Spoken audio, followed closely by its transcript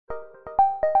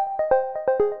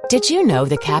Did you know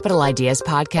the Capital Ideas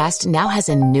podcast now has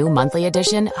a new monthly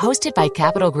edition hosted by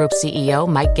Capital Group CEO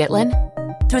Mike Gitlin?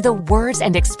 Through the words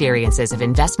and experiences of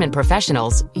investment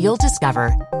professionals, you'll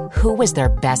discover who was their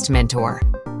best mentor,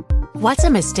 what's a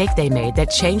mistake they made that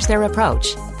changed their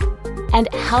approach, and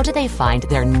how do they find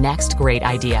their next great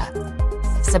idea.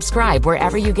 Subscribe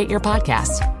wherever you get your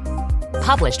podcasts.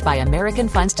 Published by American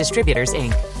Funds Distributors,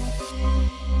 Inc.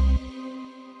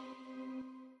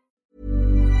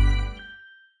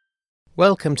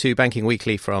 Welcome to Banking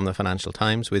Weekly from the Financial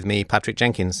Times with me, Patrick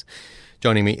Jenkins.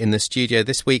 Joining me in the studio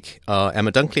this week are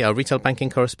Emma Dunkley, our retail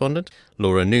banking correspondent,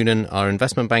 Laura Noonan, our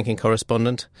investment banking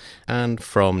correspondent, and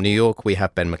from New York we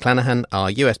have Ben McClanahan,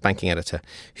 our US banking editor,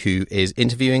 who is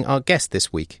interviewing our guest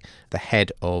this week, the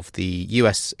head of the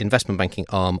US investment banking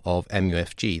arm of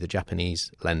MUFG, the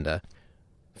Japanese lender.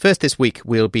 First this week,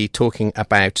 we'll be talking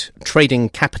about trading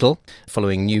capital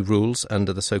following new rules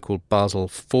under the so-called Basel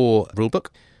IV rulebook.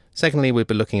 Secondly, we'll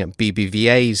be looking at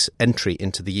BBVA's entry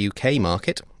into the UK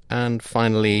market. And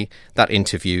finally, that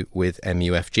interview with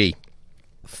MUFG.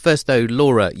 First, though,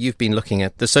 Laura, you've been looking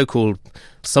at the so-called,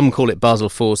 some call it Basel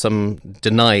IV, some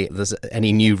deny there's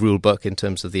any new rule book in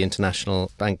terms of the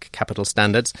international bank capital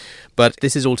standards. But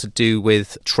this is all to do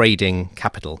with trading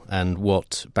capital and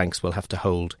what banks will have to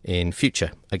hold in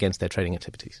future against their trading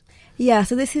activities. Yeah,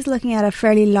 so this is looking at a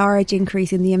fairly large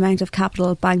increase in the amount of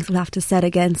capital banks will have to set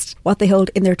against what they hold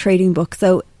in their trading book.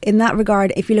 So in that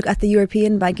regard, if you look at the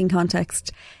European banking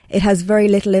context, it has very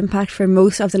little impact for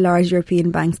most of the large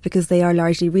European banks because they are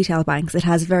largely retail banks. It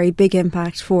has very big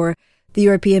impact for the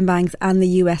European banks and the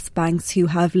US banks who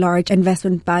have large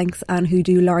investment banks and who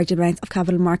do large amounts of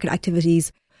capital market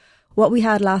activities. What we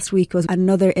had last week was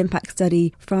another impact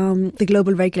study from the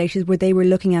global regulators where they were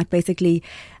looking at basically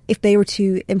if they were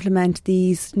to implement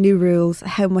these new rules,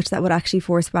 how much that would actually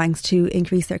force banks to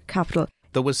increase their capital.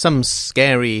 There was some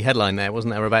scary headline there,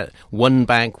 wasn't there, about one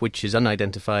bank, which is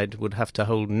unidentified, would have to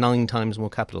hold 9 times more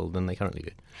capital than they currently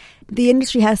do. The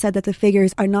industry has said that the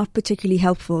figures are not particularly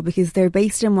helpful because they're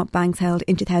based on what banks held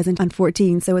in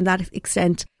 2014. So in that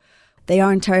extent, they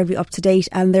aren't terribly up to date.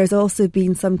 And there's also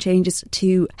been some changes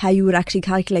to how you would actually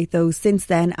calculate those since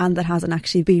then, and that hasn't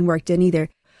actually been worked in either.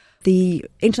 The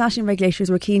international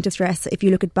regulators were keen to stress if you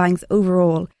look at banks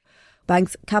overall,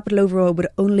 banks' capital overall would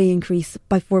only increase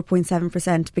by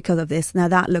 4.7% because of this. Now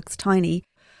that looks tiny.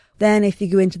 Then if you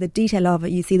go into the detail of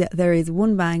it, you see that there is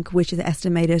one bank which is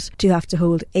estimated to have to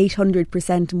hold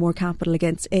 800% more capital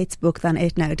against its book than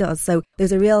it now does. So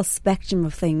there's a real spectrum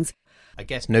of things. I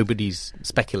guess nobody's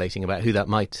speculating about who that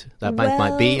bank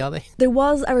might be, are they? There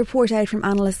was a report out from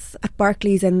analysts at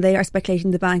Barclays and they are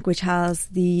speculating the bank which has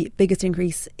the biggest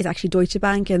increase is actually Deutsche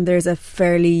Bank, and there's a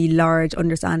fairly large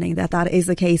understanding that that is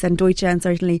the case, and Deutsche and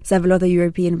certainly several other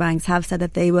European banks have said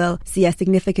that they will see a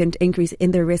significant increase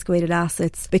in their risk-weighted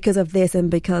assets because of this and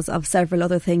because of several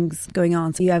other things going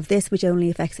on. So you have this which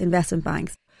only affects investment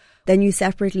banks. Then you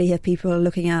separately have people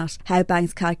looking at how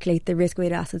banks calculate the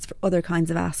risk-weighted assets for other kinds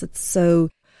of assets. So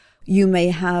you may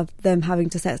have them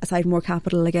having to set aside more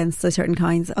capital against certain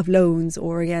kinds of loans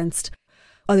or against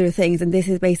other things. And this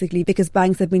is basically because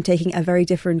banks have been taking a very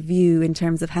different view in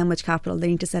terms of how much capital they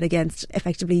need to set against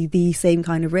effectively the same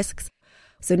kind of risks.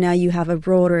 So now you have a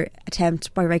broader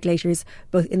attempt by regulators,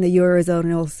 both in the Eurozone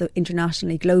and also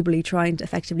internationally, globally, trying to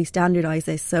effectively standardise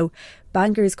this. So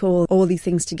bankers call all these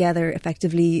things together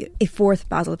effectively a fourth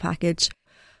Basel package.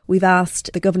 We've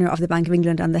asked the Governor of the Bank of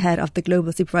England and the head of the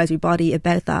Global Supervisory Body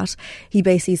about that. He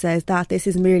basically says that this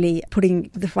is merely putting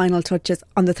the final touches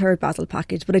on the third Basel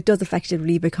package, but it does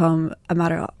effectively become a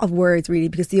matter of words, really,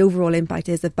 because the overall impact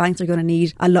is that banks are going to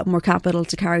need a lot more capital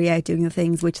to carry out doing the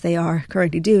things which they are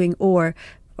currently doing, or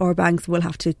banks will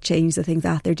have to change the things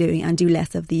that they're doing and do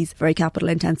less of these very capital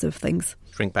intensive things.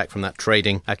 Shrink back from that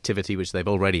trading activity, which they've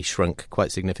already shrunk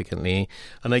quite significantly.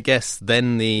 And I guess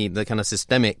then the kind of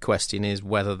systemic question is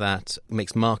whether that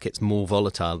makes markets more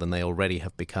volatile than they already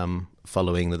have become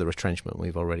following the retrenchment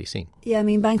we've already seen. Yeah, I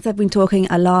mean, banks have been talking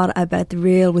a lot about the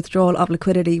real withdrawal of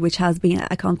liquidity, which has been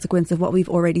a consequence of what we've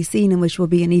already seen and which will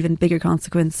be an even bigger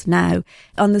consequence now.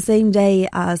 On the same day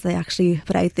as they actually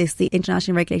put out this, the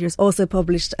international regulators also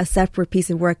published a separate piece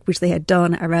of work which they had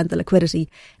done around the liquidity.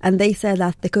 And they said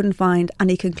that they couldn't find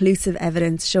any conclusive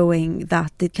evidence showing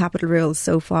that the capital rules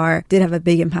so far did have a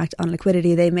big impact on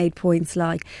liquidity. They made points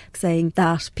like saying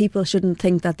that people shouldn't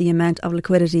think that the amount of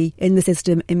liquidity in the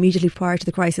system immediately prior to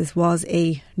the crisis was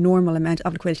a normal amount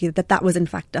of liquidity, that was in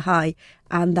fact a high,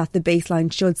 and that the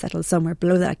baseline should settle somewhere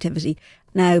below that activity.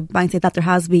 Now, banks say that there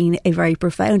has been a very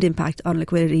profound impact on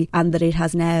liquidity and that it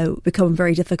has now become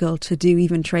very difficult to do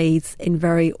even trades in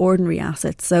very ordinary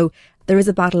assets. So there is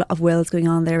a battle of wills going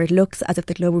on there. It looks as if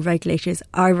the global regulators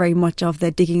are very much of the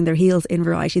digging their heels in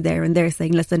variety there, and they're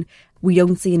saying, listen, we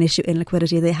don't see an issue in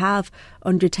liquidity. They have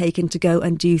undertaken to go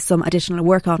and do some additional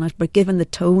work on it, but given the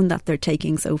tone that they're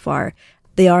taking so far,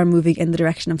 they are moving in the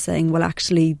direction of saying, well,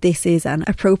 actually, this is an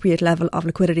appropriate level of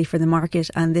liquidity for the market,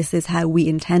 and this is how we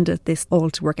intended this all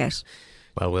to work out.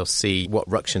 Well, we'll see what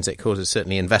ructions it causes.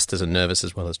 Certainly investors are nervous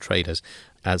as well as traders,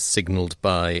 as signalled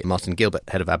by Martin Gilbert,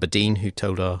 head of Aberdeen, who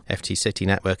told our FT City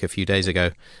network a few days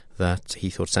ago that he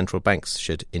thought central banks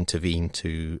should intervene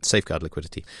to safeguard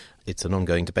liquidity. It's an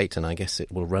ongoing debate, and I guess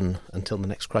it will run until the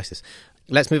next crisis.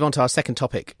 Let's move on to our second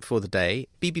topic for the day.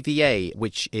 BBVA,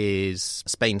 which is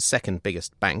Spain's second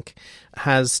biggest bank,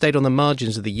 has stayed on the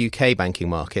margins of the UK banking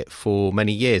market for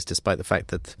many years, despite the fact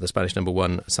that the Spanish number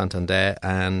one, Santander,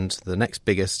 and the next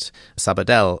biggest,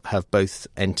 Sabadell, have both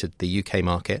entered the UK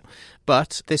market.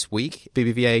 But this week,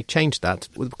 BBVA changed that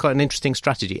with quite an interesting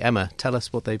strategy. Emma, tell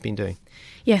us what they've been doing.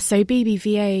 Yes, so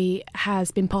BBVA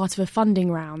has been part of a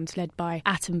funding round led by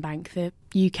Atom Bank, the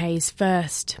UK's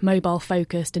first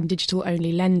mobile-focused and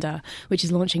digital-only lender, which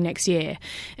is launching next year.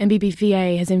 And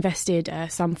BBVA has invested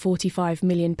some £45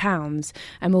 million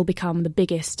and will become the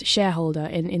biggest shareholder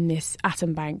in this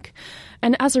Atom Bank.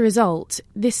 And as a result,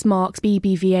 this marks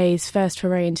BBVA's first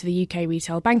foray into the UK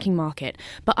retail banking market.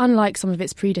 But unlike some of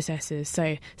its predecessors,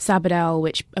 so Sabadell,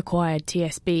 which acquired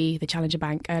TSB, the challenger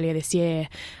bank, earlier this year,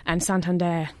 and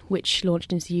Santander, which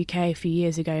launched into the UK a few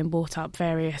years ago and bought up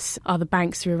various other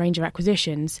banks through a range of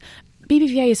acquisitions,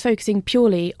 BBVA is focusing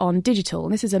purely on digital,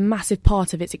 and this is a massive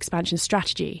part of its expansion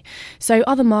strategy. So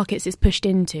other markets it's pushed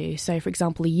into, so for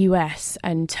example the US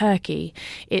and Turkey,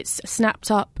 it's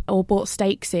snapped up or bought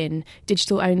stakes in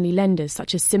digital-only lenders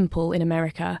such as Simple in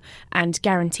America and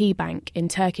Guarantee Bank in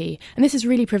Turkey. And this has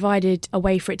really provided a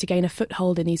way for it to gain a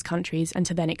foothold in these countries and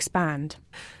to then expand.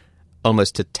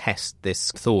 Almost to test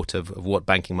this thought of what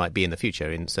banking might be in the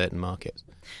future in certain markets.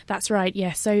 That's right,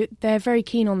 yes. So they're very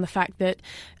keen on the fact that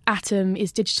Atom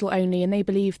is digital only, and they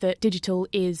believe that digital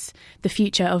is the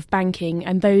future of banking,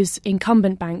 and those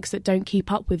incumbent banks that don't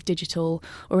keep up with digital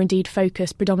or indeed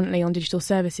focus predominantly on digital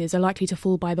services are likely to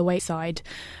fall by the wayside.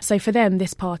 So for them,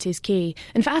 this part is key.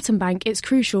 And for Atom Bank, it's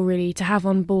crucial really to have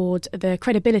on board the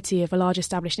credibility of a large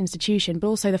established institution, but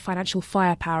also the financial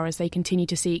firepower as they continue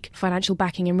to seek financial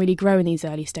backing and really grow in these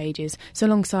early stages. So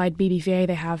alongside BBVA,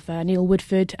 they have Neil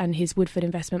Woodford and his Woodford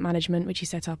Investment Management, which he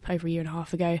set up over a year and a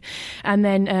half ago. And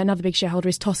then another big shareholder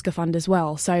is Tosca Fund as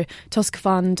well. So Tosca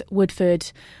Fund,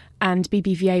 Woodford and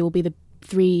BBVA will be the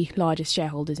three largest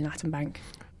shareholders in Atom Bank.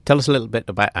 Tell us a little bit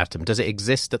about Atom. Does it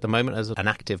exist at the moment as an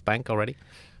active bank already?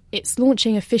 It's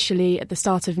launching officially at the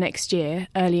start of next year,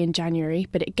 early in January,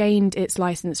 but it gained its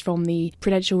licence from the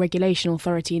Prudential Regulation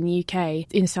Authority in the UK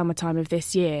in summertime of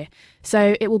this year.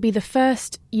 So it will be the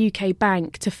first UK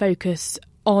bank to focus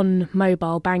on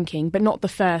mobile banking, but not the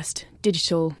first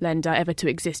digital lender ever to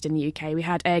exist in the UK. We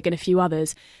had Egg and a few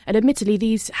others, and admittedly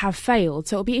these have failed,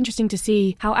 so it'll be interesting to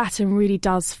see how Atom really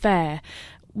does fare.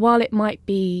 While it might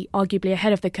be arguably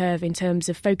ahead of the curve in terms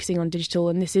of focusing on digital,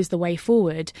 and this is the way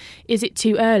forward, is it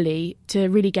too early to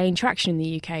really gain traction in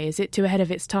the UK? Is it too ahead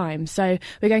of its time? So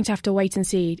we're going to have to wait and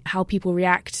see how people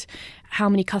react, how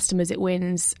many customers it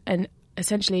wins, and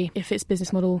essentially if its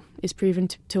business model is proven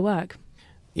to work.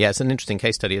 Yeah, it's an interesting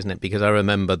case study, isn't it? Because I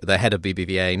remember the head of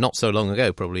BBVA not so long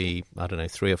ago, probably,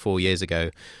 3 or 4 years ago,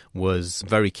 was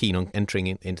very keen on entering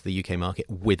into the UK market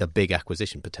with a big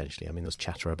acquisition potentially. I mean, there's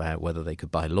chatter about whether they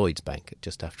could buy Lloyds Bank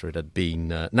just after it had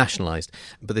been nationalised.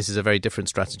 But this is a very different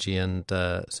strategy and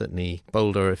certainly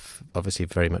bolder, if obviously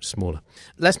very much smaller.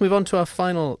 Let's move on to our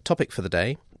final topic for the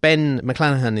day. Ben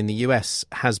McClanahan in the US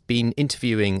has been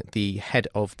interviewing the head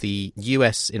of the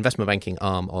US investment banking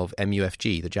arm of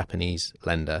MUFG, the Japanese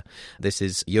lender. This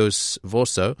is Jos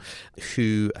Vorso,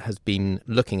 who has been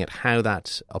looking at how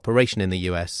that operation in the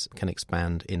US can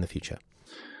expand in the future.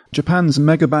 Japan's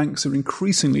mega banks are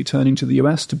increasingly turning to the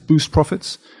US to boost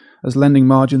profits as lending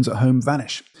margins at home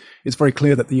vanish. It's very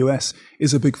clear that the US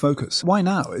is a big focus. Why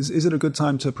now? Is it a good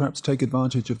time to perhaps take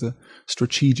advantage of the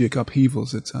strategic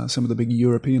upheavals at some of the big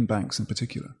European banks in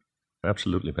particular?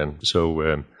 Absolutely, Ben.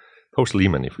 So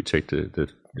post-Lehman, if we take the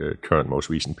current most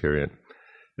recent period,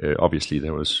 obviously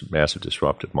there was massive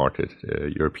disrupted market.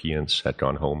 Europeans had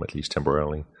gone home, at least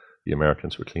temporarily. The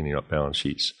Americans were cleaning up balance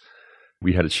sheets.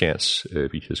 We had a chance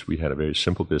because we had a very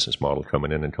simple business model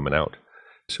coming in and coming out.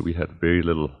 So we had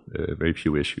very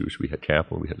few issues. We had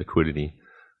capital, we had liquidity,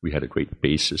 we had a great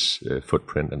basis,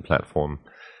 footprint and platform.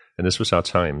 And this was our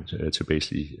time to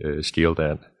basically scale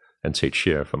that and take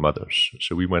share from others.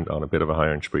 So we went on a bit of a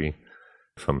hiring spree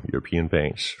from European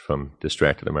banks, from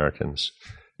distracted Americans,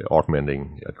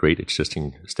 augmenting a great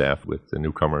existing staff with the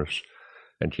newcomers,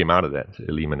 and came out of that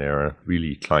Lehman era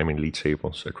really climbing league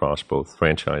tables across both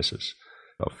franchises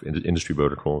of industry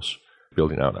verticals,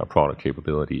 building out our product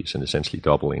capabilities, and essentially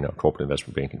doubling our corporate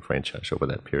investment banking franchise over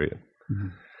that period. Mm-hmm.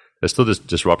 There's still this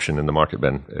disruption in the market,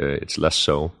 Ben. It's less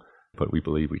so, but we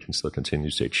believe we can still continue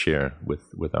to take share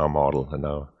with our model and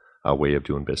our way of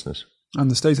doing business. And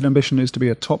the stated ambition is to be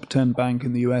a top 10 bank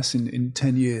in the US in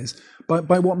 10 years.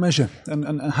 By what measure,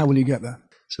 and how will you get there?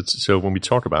 So when we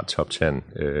talk about top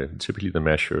 10, typically the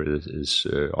measure is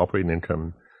operating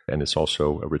income, and it's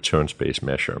also a returns-based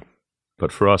measure.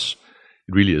 But for us,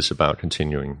 it really is about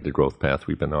continuing the growth path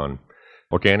we've been on.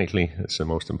 Organically, it's the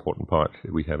most important part.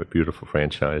 We have a beautiful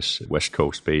franchise, West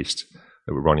Coast-based,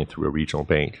 that we're running through a regional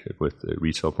bank with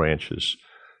retail branches,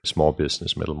 small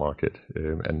business, middle market,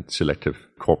 and selective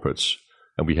corporates.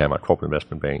 And we have our corporate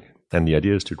investment bank. And the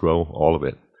idea is to grow all of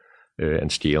it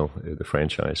and scale the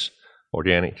franchise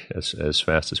organic as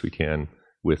fast as we can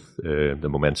with the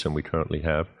momentum we currently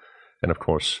have. And of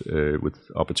course, with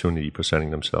opportunity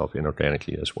presenting themselves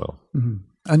inorganically as well. Mm-hmm.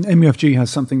 And MUFG has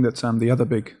something that the other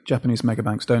big Japanese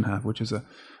megabanks don't have, which is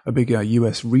a big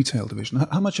US retail division.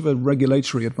 How much of a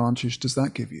regulatory advantage does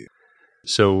that give you?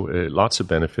 So lots of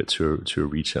benefit to a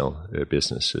retail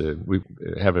business. We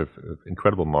have an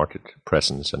incredible market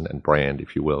presence and brand,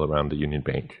 if you will, around the Union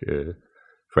Bank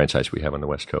franchise we have on the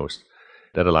West Coast.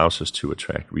 That allows us to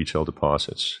attract retail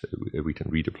deposits. We can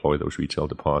redeploy those retail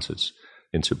deposits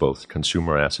into both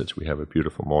consumer assets. We have a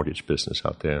beautiful mortgage business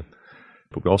out there.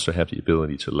 But we also have the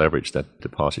ability to leverage that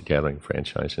deposit gathering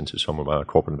franchise into some of our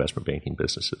corporate investment banking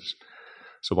businesses.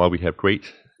 So while we have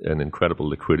great and incredible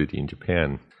liquidity in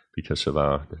Japan because of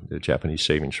the Japanese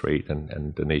savings rate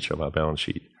and the nature of our balance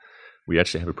sheet, we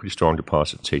actually have a pretty strong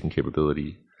deposit taking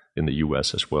capability in the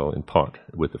US as well, in part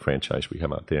with the franchise we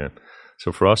have out there.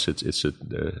 So for us, it's a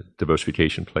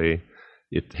diversification play.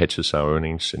 It hedges our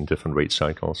earnings in different rate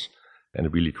cycles, and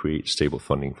it really creates stable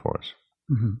funding for us.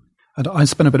 Mm-hmm. And I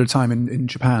spent a bit of time in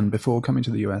Japan before coming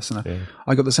to the US, and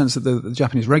I got the sense that the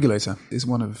Japanese regulator is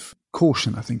one of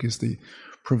caution, I think, is the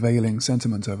prevailing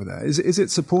sentiment over there. Is it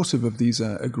supportive of these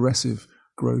aggressive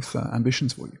growth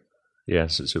ambitions for you?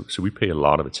 Yes, so we pay a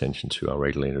lot of attention to our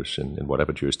regulators in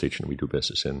whatever jurisdiction we do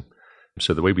business in.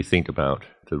 So the way we think about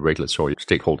the regulatory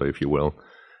stakeholder, if you will,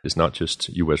 is not just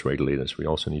US regulators. We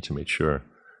also need to make sure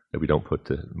that we don't put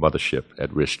the mothership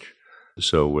at risk.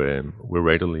 So we're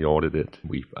regularly audited.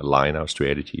 We align our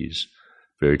strategies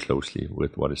very closely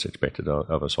with what is expected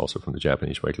of us also from the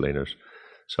Japanese regulators.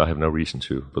 So I have no reason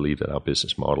to believe that our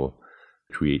business model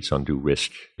creates undue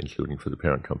risk, including for the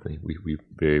parent company. We're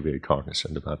very, very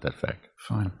cognizant about that fact.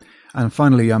 Fine. And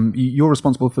finally, you're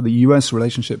responsible for the US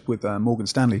relationship with Morgan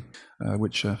Stanley,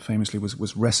 which famously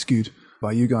was rescued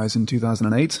by you guys in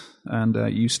 2008.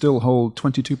 And you still hold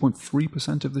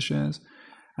 22.3% of the shares.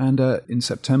 And in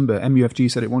September, MUFG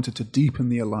said it wanted to deepen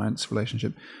the alliance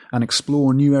relationship and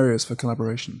explore new areas for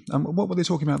collaboration. What were they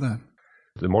talking about there?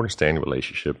 The Morgan Stanley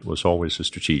relationship was always a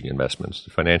strategic investment.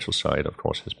 The financial side, of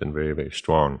course, has been very, very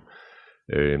strong.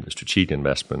 The strategic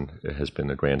investment has been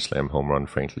a grand slam home run,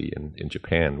 frankly, in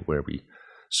Japan, where we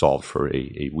solved for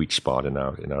a weak spot in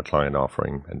our client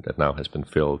offering, and that now has been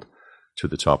filled to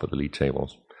the top of the league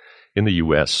tables. In the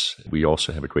US, we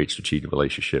also have a great strategic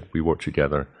relationship. We work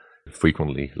together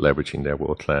frequently, leveraging their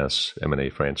world-class M&A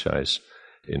franchise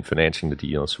in financing the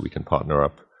deals so we can partner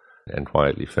up and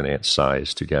quietly finance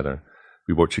size together.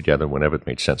 We work together whenever it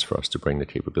makes sense for us to bring the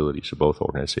capabilities of both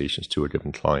organizations to a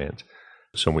given client.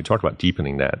 So when we talk about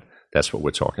deepening that, that's what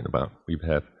we're talking about. We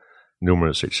have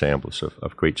numerous examples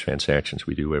of great transactions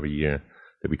we do every year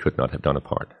that we could not have done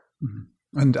apart.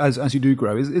 Mm-hmm. And as you do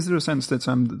grow, is there a sense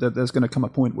that there's going to come a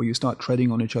point where you start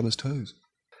treading on each other's toes?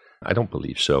 I don't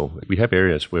believe so. We have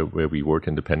areas where we work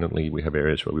independently. We have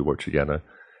areas where we work together.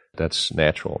 That's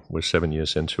natural. We're 7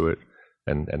 years into it,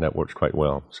 and that works quite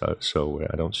well. So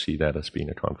I don't see that as being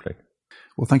a conflict.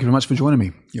 Well, thank you very much for joining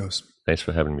me, Jos. Thanks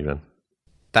for having me, Ben.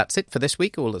 That's it for this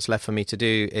week. All that's left for me to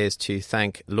do is to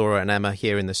thank Laura and Emma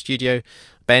here in the studio,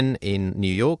 Ben in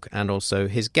New York, and also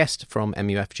his guest from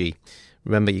MUFG.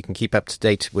 Remember, you can keep up to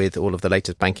date with all of the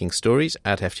latest banking stories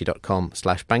at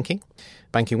ft.com/banking.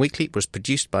 Banking Weekly was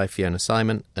produced by Fiona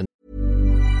Simon.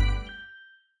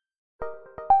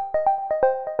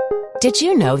 Did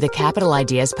you know the Capital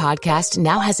Ideas podcast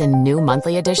now has a new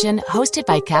monthly edition hosted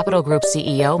by Capital Group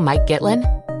CEO Mike Gitlin?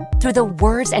 Through the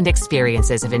words and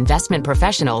experiences of investment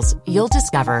professionals, you'll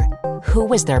discover who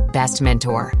was their best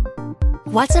mentor,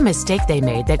 what's a mistake they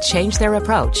made that changed their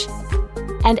approach,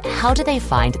 and how do they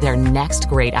find their next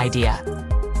great idea.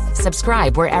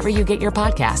 Subscribe wherever you get your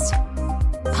podcasts.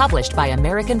 Published by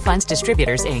American Funds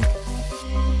Distributors, Inc.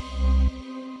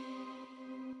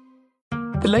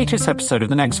 The latest episode of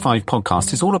the Next 5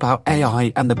 podcast is all about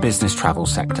AI and the business travel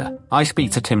sector. I speak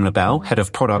to Tim LaBelle, Head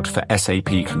of Product for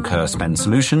SAP Concur Spend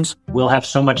Solutions. We'll have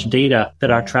so much data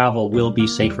that our travel will be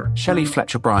safer. Shelley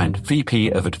Fletcher-Bryant, VP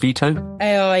of Advito.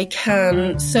 AI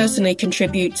can certainly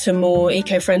contribute to more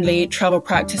eco-friendly travel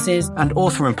practices. And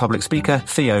author and public speaker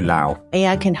Theo Lau.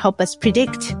 AI can help us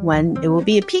predict when it will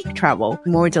be a peak travel,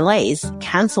 more delays,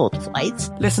 cancelled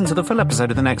flights. Listen to the full episode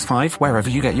of the Next 5 wherever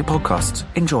you get your podcasts.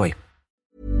 Enjoy.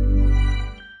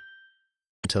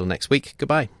 Until next week,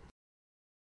 goodbye.